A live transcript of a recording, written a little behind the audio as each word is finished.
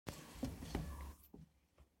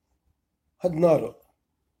16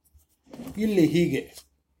 ಇಲ್ಲಿ ಹೀಗೆ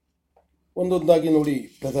ಒಂದೊಂದಾಗಿ ನೋಡಿ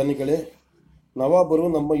ಪ್ರಧಾನಿಗಳೇ. ನವಾಬರು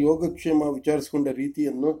ನಮ್ಮ ಯೋಗಕ್ಷೇಮ ವಿಚಾರಿಸಿಕೊಂಡ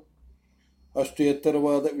ರೀತಿಯನ್ನು ಅಷ್ಟು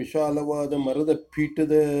ಎತ್ತರವಾದ ವಿಶಾಲವಾದ ಮರದ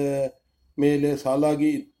ಪೀಠದ ಮೇಲೆ ಸಾಲಾಗಿ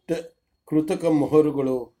ಇಟ್ಟ ಕೃತಕ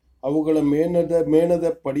ಮೊಹರುಗಳು, ಅವುಗಳ ಮೇಣದ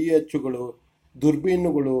ಪಡಿಯಚ್ಚುಗಳು,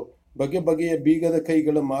 ದುರ್ಬೀನುಗಳು, ಬಗೆ ಬಗೆಯ ಬೀಗದ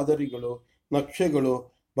ಕೈಗಳ ಮಾದರಿಗಳು, ನಕ್ಷೆಗಳು,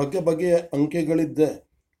 ಬಗೆ ಬಗೆಯ ಅಂಕೆಗಳಿದ್ದ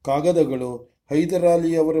ಕಾಗದಗಳು,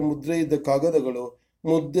 ಹೈದರಾಲಿಯವರ ಮುದ್ರೆ ಇದ್ದ ಕಾಗದಗಳು,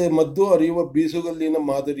 ಮದ್ದು ಅರಿಯುವ ಬೀಸುಗಲ್ಲಿನ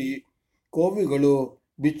ಮಾದರಿ ಕೋವಿಗಳು,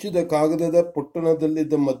 ಬಿಚ್ಚಿದ ಕಾಗದದ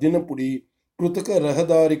ಪೊಟ್ಟಣದಲ್ಲಿದ್ದ ಮದ್ದಿನ ಪುಡಿ, ಕೃತಕ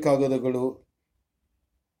ರಹದಾರಿ ಕಾಗದಗಳು.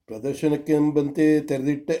 ಪ್ರದರ್ಶನಕ್ಕೆಂಬಂತೆ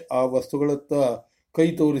ತೆರೆದಿಟ್ಟ ಆ ವಸ್ತುಗಳತ್ತ ಕೈ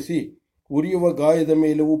ತೋರಿಸಿ ಉರಿಯುವ ಗಾಯದ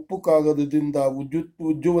ಮೇಲೆ ಉಪ್ಪು ಕಾಗದದಿಂದ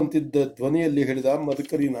ಉಜ್ಜುವಂತಿದ್ದ ಧ್ವನಿಯಲ್ಲಿ ಹೇಳಿದ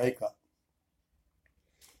ಮದಕರಿ ನಾಯಕ.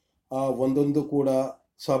 ಆ ಒಂದೊಂದು ಕೂಡ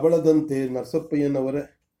ಸಬಳದಂತೆ ನರಸಪ್ಪಯ್ಯನವರ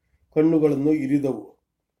ಕಣ್ಣುಗಳನ್ನು ಇರಿದವು.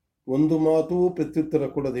 ಒಂದು ಮಾತೂ ಪ್ರತ್ಯುತ್ತರ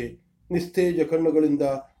ಕೊಡದೆ ನಿಸ್ತೇಜ ಕಣ್ಣುಗಳಿಂದ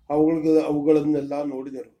ಅವುಗಳನ್ನೆಲ್ಲ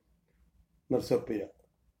ನೋಡಿದರು. ನರಸಪ್ಪಯ್ಯ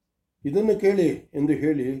ಇದನ್ನು ಕೇಳಿ ಎಂದು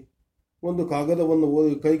ಹೇಳಿ ಒಂದು ಕಾಗದವನ್ನು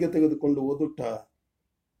ಕೈಗೆ ತೆಗೆದುಕೊಂಡು ಓದುಟ್ಟ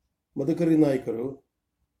ಮದಕರಿ ನಾಯಕರು,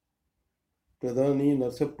 ಪ್ರಧಾನಿ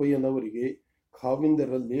ನರಸಪ್ಪಯ್ಯನವರಿಗೆ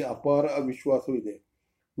ಕಾವಿಂದರಲ್ಲಿ ಅಪಾರ ಅವಿಶ್ವಾಸವಿದೆ.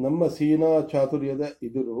 ನಮ್ಮ ಸೇನಾ ಚಾತುರ್ಯದ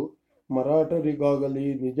ಎದುರು ಮರಾಠರಿಗಾಗಲಿ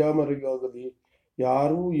ನಿಜಾಮರಿಗಾಗಲಿ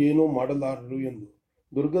ಯಾರೂ ಏನೂ ಮಾಡಲಾರರು ಎಂದು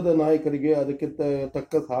ದುರ್ಗದ ನಾಯಕರಿಗೆ ಅದಕ್ಕೆ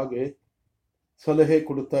ತಕ್ಕ ಹಾಗೆ ಸಲಹೆ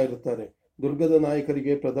ಕೊಡುತ್ತಾ ಇರುತ್ತಾರೆ. ದುರ್ಗದ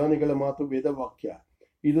ನಾಯಕರಿಗೆ ಪ್ರಧಾನಿಗಳ ಮಾತು ವೇದವಾಕ್ಯ.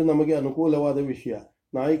 ಇದು ನಮಗೆ ಅನುಕೂಲವಾದ ವಿಷಯ.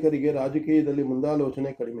 ನಾಯಕರಿಗೆ ರಾಜಕೀಯದಲ್ಲಿ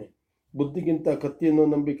ಮುಂದಾಲೋಚನೆ ಕಡಿಮೆ. ಬುದ್ಧಿಗಿಂತ ಕತ್ತಿಯನ್ನು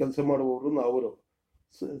ನಂಬಿ ಕೆಲಸ ಮಾಡುವವರು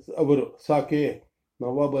ಅವರು ಸಾಕೆ.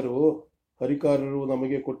 ನವಾಬರು ಹರಿಕಾರರು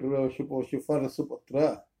ನಮಗೆ ಕೊಟ್ಟಿರುವ ಶಿಫಾರಸು ಪತ್ರ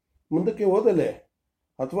ಮುಂದಕ್ಕೆ ಓದಲೆ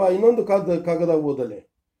ಅಥವಾ ಇನ್ನೊಂದು ಕಾಗದ ಓದಲೆ.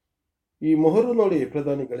 ಈ ಮೊಹರು ನೋಡಿ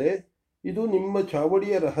ಪ್ರಧಾನಿಗಳೇ, ಇದು ನಿಮ್ಮ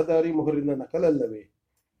ಚಾವಡಿಯ ರಹದಾರಿ ಮೊಹರಿನ ನಕಲಲ್ಲವೇ?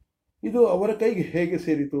 ಇದು ಅವರ ಕೈಗೆ ಹೇಗೆ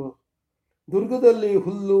ಸೇರಿತು? ದುರ್ಗದಲ್ಲಿ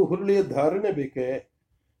ಹುರುಳಿಯ ಧಾರಣೆ ಬೇಕೆ?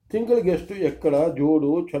 ತಿಂಗಳಿಗೆ ಎಷ್ಟು ಎಕ್ಕಡ,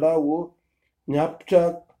 ಜೋಡು, ಚಡಾವು,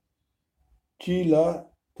 ನ್ಯಾಪ್ಚಾಕ್, ಚೀಲ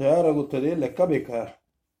ತಯಾರಾಗುತ್ತದೆ, ಲೆಕ್ಕ ಬೇಕಾ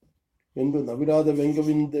ಎಂದು ನವಿರಾದ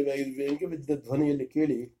ವ್ಯಂಗ್ಯವಿದ್ದ ಧ್ವನಿಯಲ್ಲಿ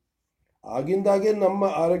ಕೇಳಿ, ಆಗಿಂದಾಗೆ ನಮ್ಮ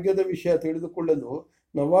ಆರೋಗ್ಯದ ವಿಷಯ ತಿಳಿದುಕೊಳ್ಳಲು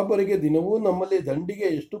ನವಾಬರಿಗೆ ದಿನವೂ ನಮ್ಮಲ್ಲಿ ದಂಡಿಗೆ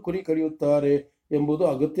ಎಷ್ಟು ಕುರಿ ಕಡಿಯುತ್ತಾರೆ ಎಂಬುದು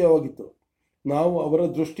ಅಗತ್ಯವಾಗಿತ್ತು. ನಾವು ಅವರ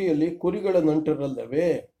ದೃಷ್ಟಿಯಲ್ಲಿ ಕುರಿಗಳ ನಂಟರಲ್ಲವೇ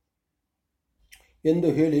ಎಂದು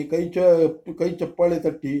ಹೇಳಿ ಕೈ ಚಪ್ಪಾಳೆ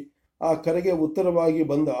ತಟ್ಟಿ ಆ ಕರೆಗೆ ಉತ್ತರವಾಗಿ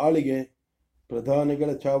ಬಂದ ಆಳಿಗೆ, ಪ್ರಧಾನಿಗಳ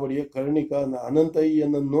ಚಾವಡಿಯ ಕರ್ಣಿಕ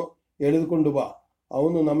ಅನಂತಯ್ಯನನ್ನು ಎಳೆದುಕೊಂಡು ಬಾ,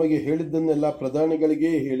 ಅವನು ನಮಗೆ ಹೇಳಿದ್ದನ್ನೆಲ್ಲ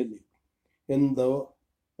ಪ್ರಧಾನಿಗಳಿಗೇ ಹೇಳಲಿ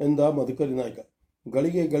ಎಂದ ಮದಕರಿ ನಾಯಕ.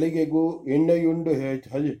 ಗಳಿಗೆಗೂ ಎಣ್ಣೆಯುಂಡು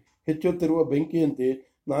ಹೆಚ್ಚುತ್ತಿರುವ ಬೆಂಕಿಯಂತೆ,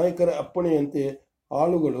 ನಾಯಕರ ಅಪ್ಪಣೆಯಂತೆ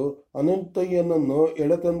ಆಳುಗಳು ಅನಂತಯ್ಯನನ್ನು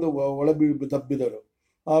ಎಳೆತಂದು ದಬ್ಬಿದರು.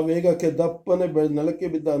 ಆ ವೇಗಕ್ಕೆ ದಪ್ಪನೆ ನೆಲಕ್ಕೆ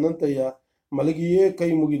ಬಿದ್ದ ಅನಂತಯ್ಯ ಮಲಗಿಯೇ ಕೈ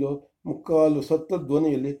ಮುಗಿದು ಮುಕ್ಕಾಲು ಸತ್ತ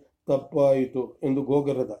ಧ್ವನಿಯಲ್ಲಿ ತಪ್ಪಾಯಿತು ಎಂದು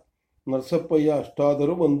ಗೋಗರದ. ನರಸಪ್ಪಯ್ಯ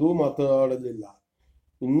ಅಷ್ಟಾದರೂ ಒಂದೂ ಮಾತಾಡಲಿಲ್ಲ.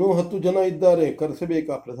 ಇನ್ನೂ 10 ಜನ ಇದ್ದಾರೆ,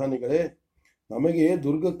 ಕರೆಸಬೇಕಾ ಪ್ರಧಾನಿಗಳೇ? ನಮಗೆ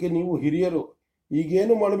ದುರ್ಗಕ್ಕೆ ನೀವು ಹಿರಿಯರು,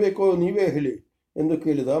 ಈಗೇನು ಮಾಡಬೇಕೋ ನೀವೇ ಹೇಳಿ ಎಂದು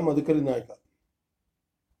ಕೇಳಿದ ಮದಕರಿ ನಾಯಕ.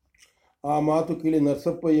 ಆ ಮಾತು ಕೇಳಿ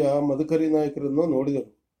ನರಸಪ್ಪಯ್ಯ ಮದಕರಿ ನಾಯಕರನ್ನು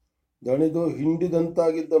ನೋಡಿದರು. ದಣಿದು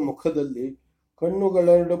ಹಿಂಡಿದಂತಾಗಿದ್ದ ಮುಖದಲ್ಲಿ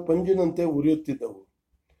ಕಣ್ಣುಗಳೆರಡು ಪಂಜಿನಂತೆ ಉರಿಯುತ್ತಿದ್ದವು.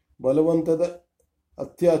 ಬಲವಂತದ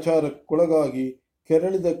ಅತ್ಯಾಚಾರಕ್ಕೊಳಗಾಗಿ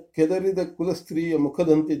ಕೆದರಿದ ಕುಲಸ್ತ್ರೀಯ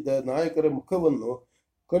ಮುಖದಂತಿದ್ದ ನಾಯಕರ ಮುಖವನ್ನು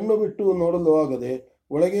ಕಣ್ಣು ಬಿಟ್ಟು ನೋಡಲು ಆಗದೆ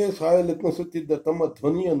ಒಳಗೆ ಸಾಯಲೆತ್ನಿಸುತ್ತಿದ್ದ ತಮ್ಮ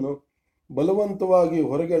ಧ್ವನಿಯನ್ನು ಬಲವಂತವಾಗಿ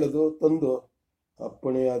ಹೊರಗೆಳೆದು ತಂದು,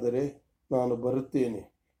 ಅಪ್ಪಣೆಯಾದರೆ ನಾನು ಬರುತ್ತೇನೆ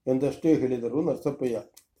ಎಂದಷ್ಟೇ ಹೇಳಿದರು ನರಸಪ್ಪಯ್ಯ.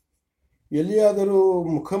 ಎಲ್ಲಿಯಾದರೂ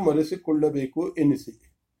ಮುಖ ಮರೆಸಿಕೊಳ್ಳಬೇಕು ಎನ್ನಿಸಿ.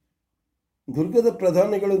 ದುರ್ಗದ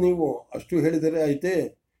ಪ್ರಧಾನಿಗಳು ನೀವು ಅಷ್ಟು ಹೇಳಿದರೆ ಆಯ್ತೇ?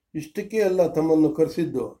 ಇಷ್ಟಕ್ಕೆ ಅಲ್ಲ ತಮ್ಮನ್ನು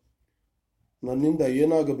ಕರೆಸಿದ್ದು. ನನ್ನಿಂದ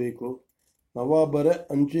ಏನಾಗಬೇಕು? ನವಾಬರ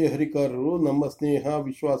ಅಂಚೆ ಹರಿಕಾರರು ನಮ್ಮ ಸ್ನೇಹ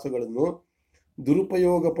ವಿಶ್ವಾಸಗಳನ್ನು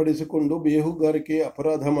ದುರುಪಯೋಗಪಡಿಸಿಕೊಂಡು ಬೇಹುಗಾರಿಕೆ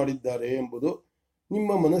ಅಪರಾಧ ಮಾಡಿದ್ದಾರೆ ಎಂಬುದು ನಿಮ್ಮ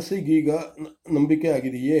ಮನಸ್ಸಿಗೀಗ ನಂಬಿಕೆ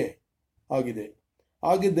ಆಗಿದೆಯೇ? ಆಗಿದೆ.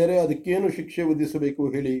 ಆಗಿದ್ದರೆ ಅದಕ್ಕೇನು ಶಿಕ್ಷೆ ವಿಧಿಸಬೇಕು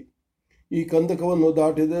ಹೇಳಿ? ಈ ಕಂದಕವನ್ನು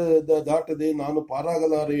ದಾಟದೆ ನಾನು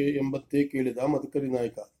ಪಾರಾಗಲಾರೆ ಎಂಬಂತೆ ಕೇಳಿದ ಮದಕರಿ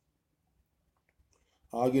ನಾಯಕ.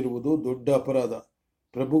 ಆಗಿರುವುದು ದೊಡ್ಡ ಅಪರಾಧ.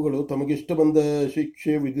 ಪ್ರಭುಗಳು ತಮಗಿಷ್ಟ ಬಂದ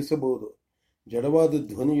ಶಿಕ್ಷೆ ವಿಧಿಸಬಹುದು, ಜಡವಾದ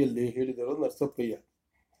ಧ್ವನಿಯಲ್ಲಿ ಹೇಳಿದರು ನರಸಪ್ಪಯ್ಯ.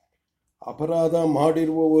 ಅಪರಾಧ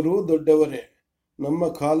ಮಾಡಿರುವವರು ದೊಡ್ಡವರೇ.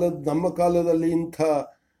 ನಮ್ಮ ಕಾಲದಲ್ಲಿ ಇಂಥ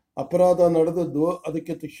ಅಪರಾಧ ನಡೆದದ್ದು,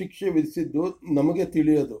 ಅದಕ್ಕೆ ಶಿಕ್ಷೆ ವಿಧಿಸಿದ್ದು ನಮಗೆ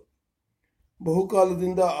ತಿಳಿಯದು.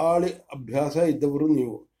 ಬಹುಕಾಲದಿಂದ ಆಳಿ ಅಭ್ಯಾಸ ಇದ್ದವರು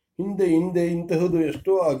ನೀವು. ಹಿಂದೆ ಇಂತಹದ್ದು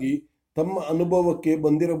ಎಷ್ಟೋ ಆಗಿ ತಮ್ಮ ಅನುಭವಕ್ಕೆ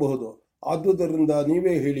ಬಂದಿರಬಹುದು. ಆದುದರಿಂದ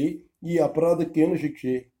ನೀವೇ ಹೇಳಿ, ಈ ಅಪರಾಧಕ್ಕೇನು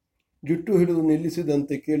ಶಿಕ್ಷೆ? ಜುಟ್ಟು ಹಿಡಿದು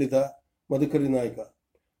ನಿಲ್ಲಿಸಿದಂತೆ ಕೇಳಿದ ಮಧುಕರಿ ನಾಯಕ.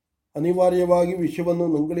 ಅನಿವಾರ್ಯವಾಗಿ ವಿಷಯವನ್ನು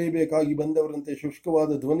ನುಂಗಲೇಬೇಕಾಗಿ ಬಂದವರಂತೆ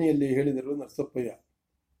ಶುಷ್ಕವಾದ ಧ್ವನಿಯಲ್ಲಿ ಹೇಳಿದರು ನರಸಪ್ಪಯ್ಯ.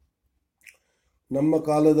 ನಮ್ಮ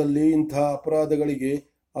ಕಾಲದಲ್ಲಿ ಇಂಥ ಅಪರಾಧಗಳಿಗೆ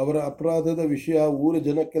ಅವರ ಅಪರಾಧದ ವಿಷಯ ಊರ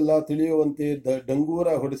ಜನಕ್ಕೆಲ್ಲ ತಿಳಿಯುವಂತೆ ಡಂಗೂರ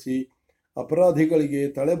ಹೊಡೆಸಿ, ಅಪರಾಧಿಗಳಿಗೆ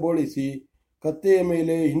ತಳೆಬೋಳಿಸಿ, ಕತ್ತೆಯ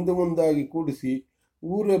ಮೇಲೆ ಹಿಂದು ಮುಂದಾಗಿ ಕೂಡಿಸಿ,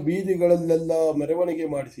 ಊರ ಬೀದಿಗಳಲ್ಲೆಲ್ಲ ಮೆರವಣಿಗೆ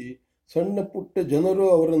ಮಾಡಿಸಿ, ಸಣ್ಣ ಪುಟ್ಟ ಜನರು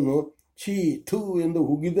ಅವರನ್ನು ಛೀ ಥೂ ಎಂದು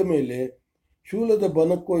ಹುಗಿದ ಮೇಲೆ ಶೂಲದ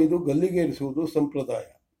ಬನಕ್ಕೊಯ್ದು ಗಲ್ಲಿಗೇರಿಸುವುದು ಸಂಪ್ರದಾಯ.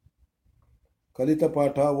 ಕಲಿತ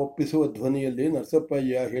ಪಾಠ ಒಪ್ಪಿಸುವ ಧ್ವನಿಯಲ್ಲಿ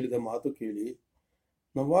ನರಸಪ್ಪಯ್ಯ ಹೇಳಿದ ಮಾತು ಕೇಳಿ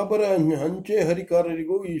ನವಾಬರ ಅಂಚೆ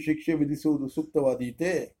ಹರಿಕಾರರಿಗೂ ಈ ಶಿಕ್ಷೆ ವಿಧಿಸುವುದು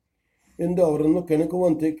ಸೂಕ್ತವಾದೀತೆ ಎಂದು ಅವರನ್ನು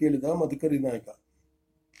ಕೆಣಕುವಂತೆ ಕೇಳಿದ ಮಧುಕರಿ ನಾಯಕ.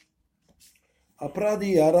 ಅಪರಾಧಿ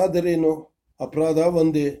ಯಾರಾದರೇನು? ಅಪರಾಧ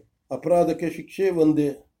ಒಂದೇ, ಅಪರಾಧಕ್ಕೆ ಶಿಕ್ಷೆ ಒಂದೇ.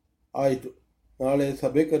 ಆಯಿತು, ನಾಳೆ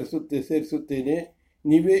ಸಭೆ ಸೇರಿಸುತ್ತೇನೆ,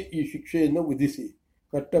 ನೀವೇ ಈ ಶಿಕ್ಷೆಯನ್ನು ವಿಧಿಸಿ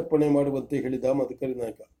ಕಟ್ಟಪ್ಪಣೆ ಮಾಡುವಂತೆ ಹೇಳಿದ ಮಧುಕರಿ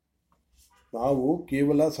ನಾಯಕ. ನಾವು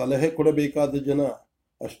ಕೇವಲ ಸಲಹೆ ಕೊಡಬೇಕಾದ ಜನ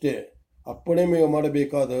ಅಷ್ಟೇ, ಅಪ್ಪಣೆ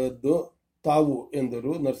ಮಾಡಬೇಕಾದದ್ದು ತಾವು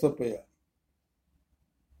ಎಂದರು ನರಸಪ್ಪಯ್ಯ.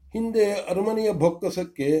 ಹಿಂದೆ ಅರಮನೆಯ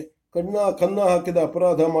ಬೊಕ್ಕಸಕ್ಕೆ ಕನ್ನ ಹಾಕಿದ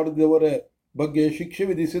ಅಪರಾಧ ಮಾಡಿದವರ ಬಗ್ಗೆ ಶಿಕ್ಷೆ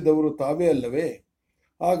ವಿಧಿಸಿದವರು ತಾವೇ ಅಲ್ಲವೇ?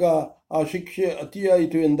 ಆಗ ಆ ಶಿಕ್ಷೆ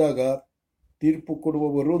ಅತಿಯಾಯಿತು ಎಂದಾಗ ತೀರ್ಪು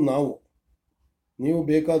ಕೊಡುವವರು ನಾವು. ನೀವು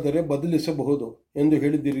ಬೇಕಾದರೆ ಬದಲಿಸಬಹುದು ಎಂದು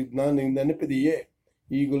ಹೇಳಿದಿರಿ, ನಾನು ನೆನಪಿದೆಯೇ?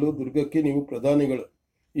 ಈಗಲೂ ದುರ್ಗಕ್ಕೆ ನೀವು ಪ್ರಧಾನಿಗಳು,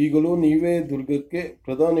 ಈಗಲೂ ನೀವೇ ದುರ್ಗಕ್ಕೆ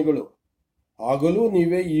ಪ್ರಧಾನಿಗಳು, ಆಗಲೂ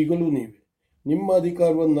ನೀವೇ, ಈಗಲೂ ನೀವೇ. ನಿಮ್ಮ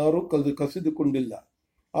ಅಧಿಕಾರವನ್ನಾರೂ ಕಸಿದುಕೊಂಡಿಲ್ಲ.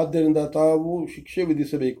 ಆದ್ದರಿಂದ ತಾವು ಶಿಕ್ಷೆ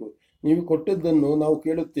ವಿಧಿಸಬೇಕು. ನೀವು ಕೊಟ್ಟದ್ದನ್ನು ನಾವು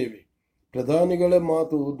ಕೇಳುತ್ತೇವೆ. ಪ್ರಧಾನಿಗಳ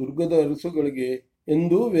ಮಾತು ದುರ್ಗದ ಅರಸುಗಳಿಗೆ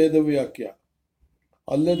ಎಂದೂ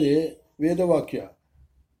ವೇದವಾಕ್ಯ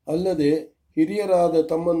ಅಲ್ಲದೆ ಹಿರಿಯರಾದ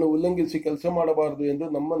ತಮ್ಮನ್ನು ಉಲ್ಲಂಘಿಸಿ ಕೆಲಸ ಮಾಡಬಾರದು ಎಂದು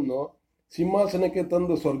ನಮ್ಮನ್ನು ಸಿಂಹಾಸನಕ್ಕೆ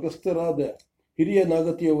ತಂದು ಸ್ವರ್ಗಸ್ಥರಾದ ಹಿರಿಯ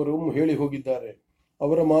ನಾಗತಿಯವರು ಹೇಳಿ ಹೋಗಿದ್ದಾರೆ.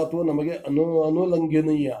 ಅವರ ಮಾತು ನಮಗೆ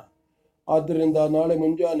ಅನುಲಂಘನೀಯ. ಆದ್ದರಿಂದ ನಾಳೆ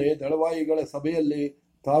ಮುಂಜಾನೆ ದಳವಾಯಿಗಳ ಸಭೆಯಲ್ಲಿ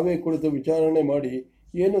ತಾವೇ ಕುಳಿತು ವಿಚಾರಣೆ ಮಾಡಿ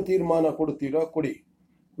ಏನು ತೀರ್ಮಾನ ಕೊಡುತ್ತೀರಾ ಕೊಡಿ.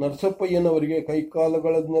 ನರಸಪ್ಪಯ್ಯನವರಿಗೆ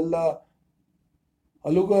ಕೈಕಾಲುಗಳನ್ನೆಲ್ಲ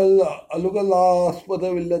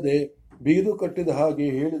ಅಲುಗಲಾಸ್ಪದವಿಲ್ಲದೆ ಬಿಗಿದು ಕಟ್ಟಿದ ಹಾಗೆ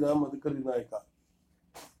ಹೇಳಿದ ಮಧುಕರಿ ನಾಯಕ.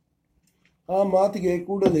 ಆ ಮಾತಿಗೆ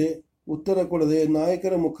ಕೂಡಲೇ ಉತ್ತರ ಕೊಡದೆ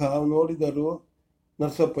ನಾಯಕರ ಮುಖ ನೋಡಿದರು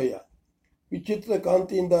ನರಸಪ್ಪಯ್ಯ. ವಿಚಿತ್ರ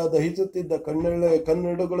ಕಾಂತಿಯಿಂದ ದಹಿಸುತ್ತಿದ್ದ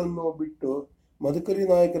ಕನ್ನಡಗಳನ್ನು ಬಿಟ್ಟು ಮಧುಕರಿ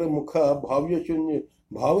ನಾಯಕರ ಮುಖ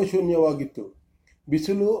ಭಾವಶೂನ್ಯವಾಗಿತ್ತು.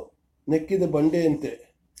 ಬಿಸಿಲು ನೆಕ್ಕಿದ ಬಂಡೆಯಂತೆ.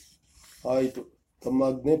 ಆಯಿತು, ತಮ್ಮ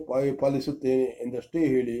ಆಜ್ಞೆ ಪಾಲಿಸುತ್ತೇನೆ ಎಂದಷ್ಟೇ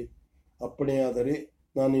ಹೇಳಿ, ಅಪ್ಪಣೆಯಾದರೆ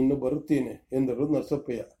ನಾನಿನ್ನು ಬರುತ್ತೇನೆ ಎಂದರು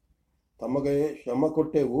ನರಸಪ್ಪಯ್ಯ. ತಮಗೆ ಶ್ರಮ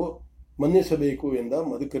ಕೊಟ್ಟೆವು, ಮನ್ನಿಸಬೇಕು ಎಂದ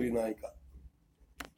ಮಧುಕರಿ ನಾಯಕ.